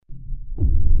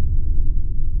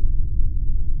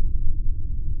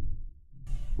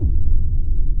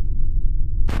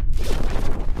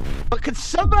But could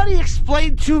somebody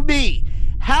explain to me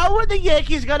how are the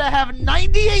Yankees going to have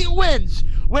 98 wins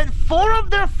when 4 of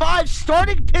their 5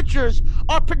 starting pitchers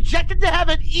are projected to have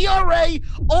an ERA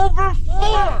over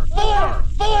 4?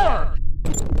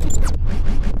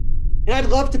 And I'd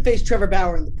love to face Trevor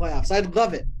Bauer in the playoffs. I'd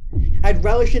love it. I'd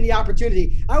relish in the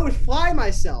opportunity. I would fly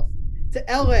myself to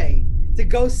LA to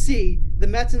go see the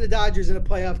Mets and the Dodgers in a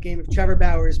playoff game if Trevor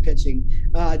Bauer is pitching,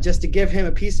 just to give him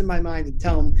a piece of my mind and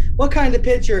tell him what kind of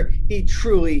pitcher he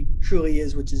truly, truly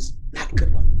is, which is not a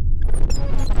good one.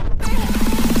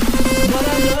 But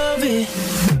I love it.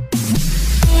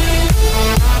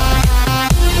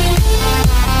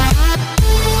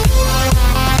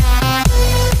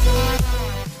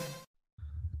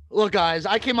 Look, guys,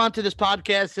 I came onto this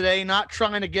podcast today not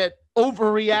trying to get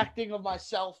overreacting of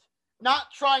myself,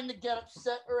 not trying to get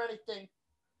upset or anything.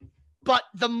 But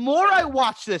the more I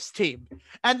watch this team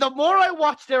and the more I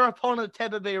watch their opponent, the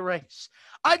Tampa Bay Rays,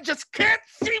 I just can't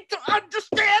seem to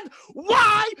understand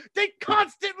why they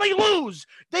constantly lose.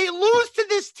 They lose to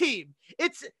this team.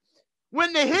 It's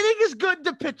when the hitting is good,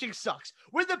 the pitching sucks.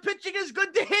 When the pitching is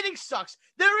good, the hitting sucks.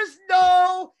 There is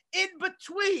no in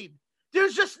between.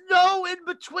 There's just no in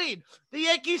between. The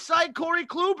Yankees signed Corey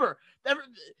Kluber.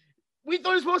 We thought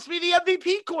he was supposed to be the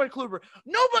MVP, Corey Kluber.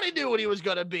 Nobody knew what he was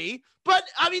going to be. But,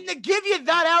 I mean, to give you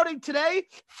that outing today,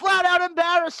 flat out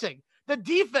embarrassing. The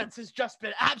defense has just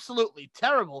been absolutely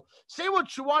terrible. Say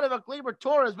what you want about Gleyber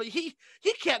Torres, but he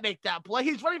can't make that play.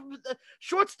 He's running from the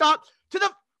shortstop to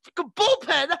the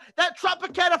bullpen, that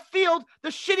Tropicana field, the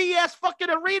shitty-ass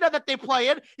fucking arena that they play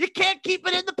in. You can't keep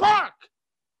it in the park.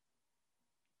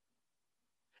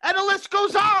 And the list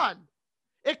goes on.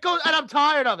 It goes, and I'm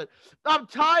tired of it. I'm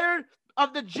tired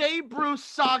of the Jay Bruce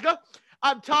saga.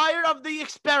 I'm tired of the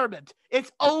experiment.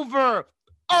 It's over.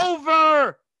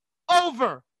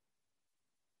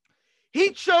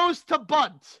 He chose to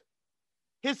bunt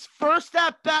his first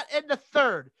at-bat in the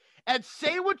third. And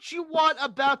say what you want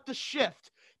about the shift,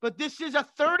 but this is a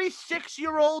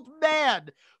 36-year-old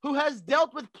man who has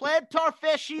dealt with plantar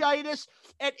fasciitis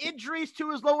and injuries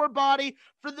to his lower body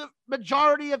for the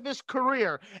majority of his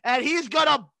career. And he's going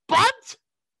to bunt?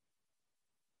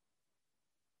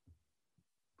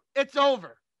 It's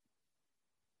over.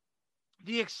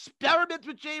 The experiment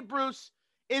with Jay Bruce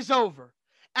is over.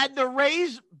 And the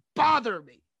Rays bother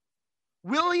me.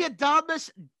 Willie Adames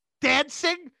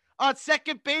dancing on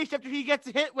second base after he gets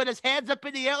hit with his hands up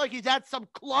in the air like he's at some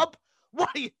club? What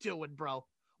are you doing, bro?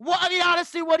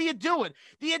 Honestly, what are you doing?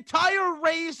 The entire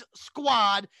Rays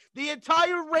squad, the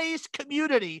entire Rays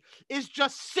community is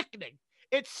just sickening.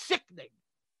 It's sickening.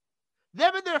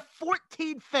 Them and their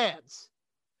 14 fans.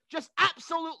 Just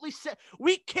absolutely sick.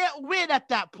 We can't win at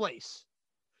that place.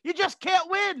 You just can't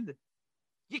win.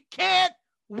 You can't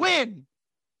win.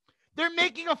 They're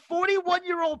making a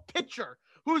 41-year-old pitcher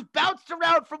who's bounced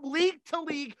around from league to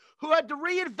league, who had to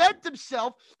reinvent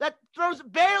himself, that throws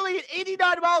barely an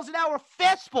 89 miles an hour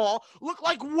fastball, look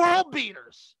like world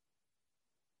beaters.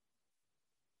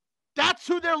 That's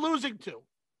who they're losing to.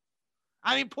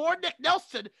 I mean, poor Nick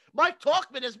Nelson. Mike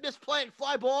Talkman has missed playing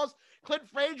fly balls. Clint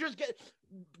Frazier's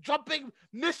jumping,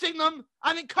 missing them.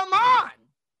 I mean, come on.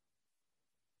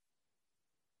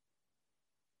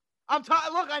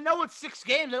 Look, I know it's 6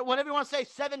 games, whatever you want to say,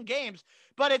 7 games,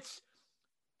 but it's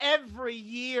every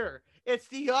year. It's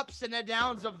the ups and the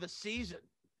downs of the season,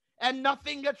 and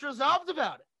nothing gets resolved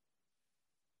about it.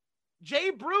 Jay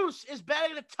Bruce is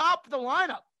batting at the top of the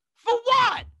lineup. For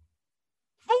what?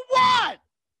 For what?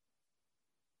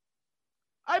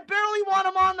 I barely want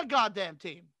him on the goddamn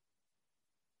team.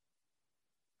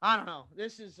 I don't know.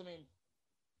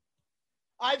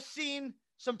 I've seen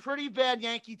some pretty bad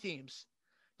Yankee teams.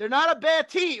 They're not a bad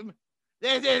team.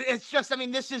 It's just,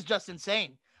 this is just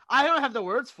insane. I don't have the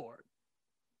words for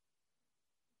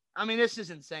it. This is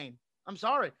insane. I'm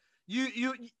sorry.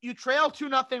 You trail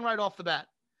 2-0 right off the bat.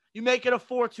 You make it a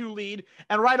 4-2 lead,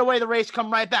 and right away the Rays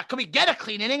come right back. Can we get a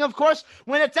clean inning? Of course.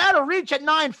 When it's out of reach at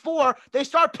 9-4, they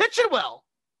start pitching well.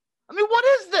 What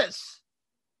is this?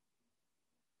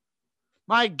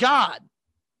 My God.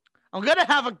 I'm going to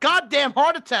have a goddamn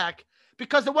heart attack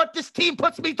because of what this team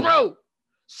puts me through.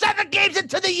 7 games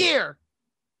into the year.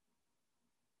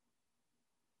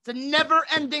 It's a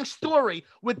never-ending story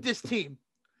with this team.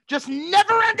 Just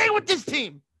never-ending with this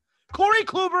team. Corey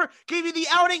Kluber gave you the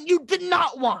outing you did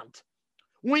not want.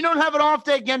 We don't have an off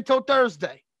day again till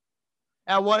Thursday.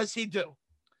 And what does he do?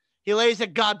 He lays a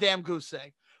goddamn goose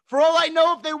egg. For all I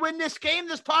know, if they win this game,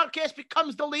 this podcast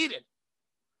becomes deleted.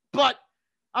 But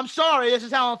I'm sorry, this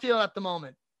is how I'm feeling at the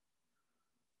moment.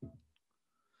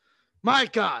 My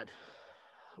God.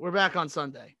 We're back on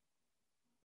Sunday.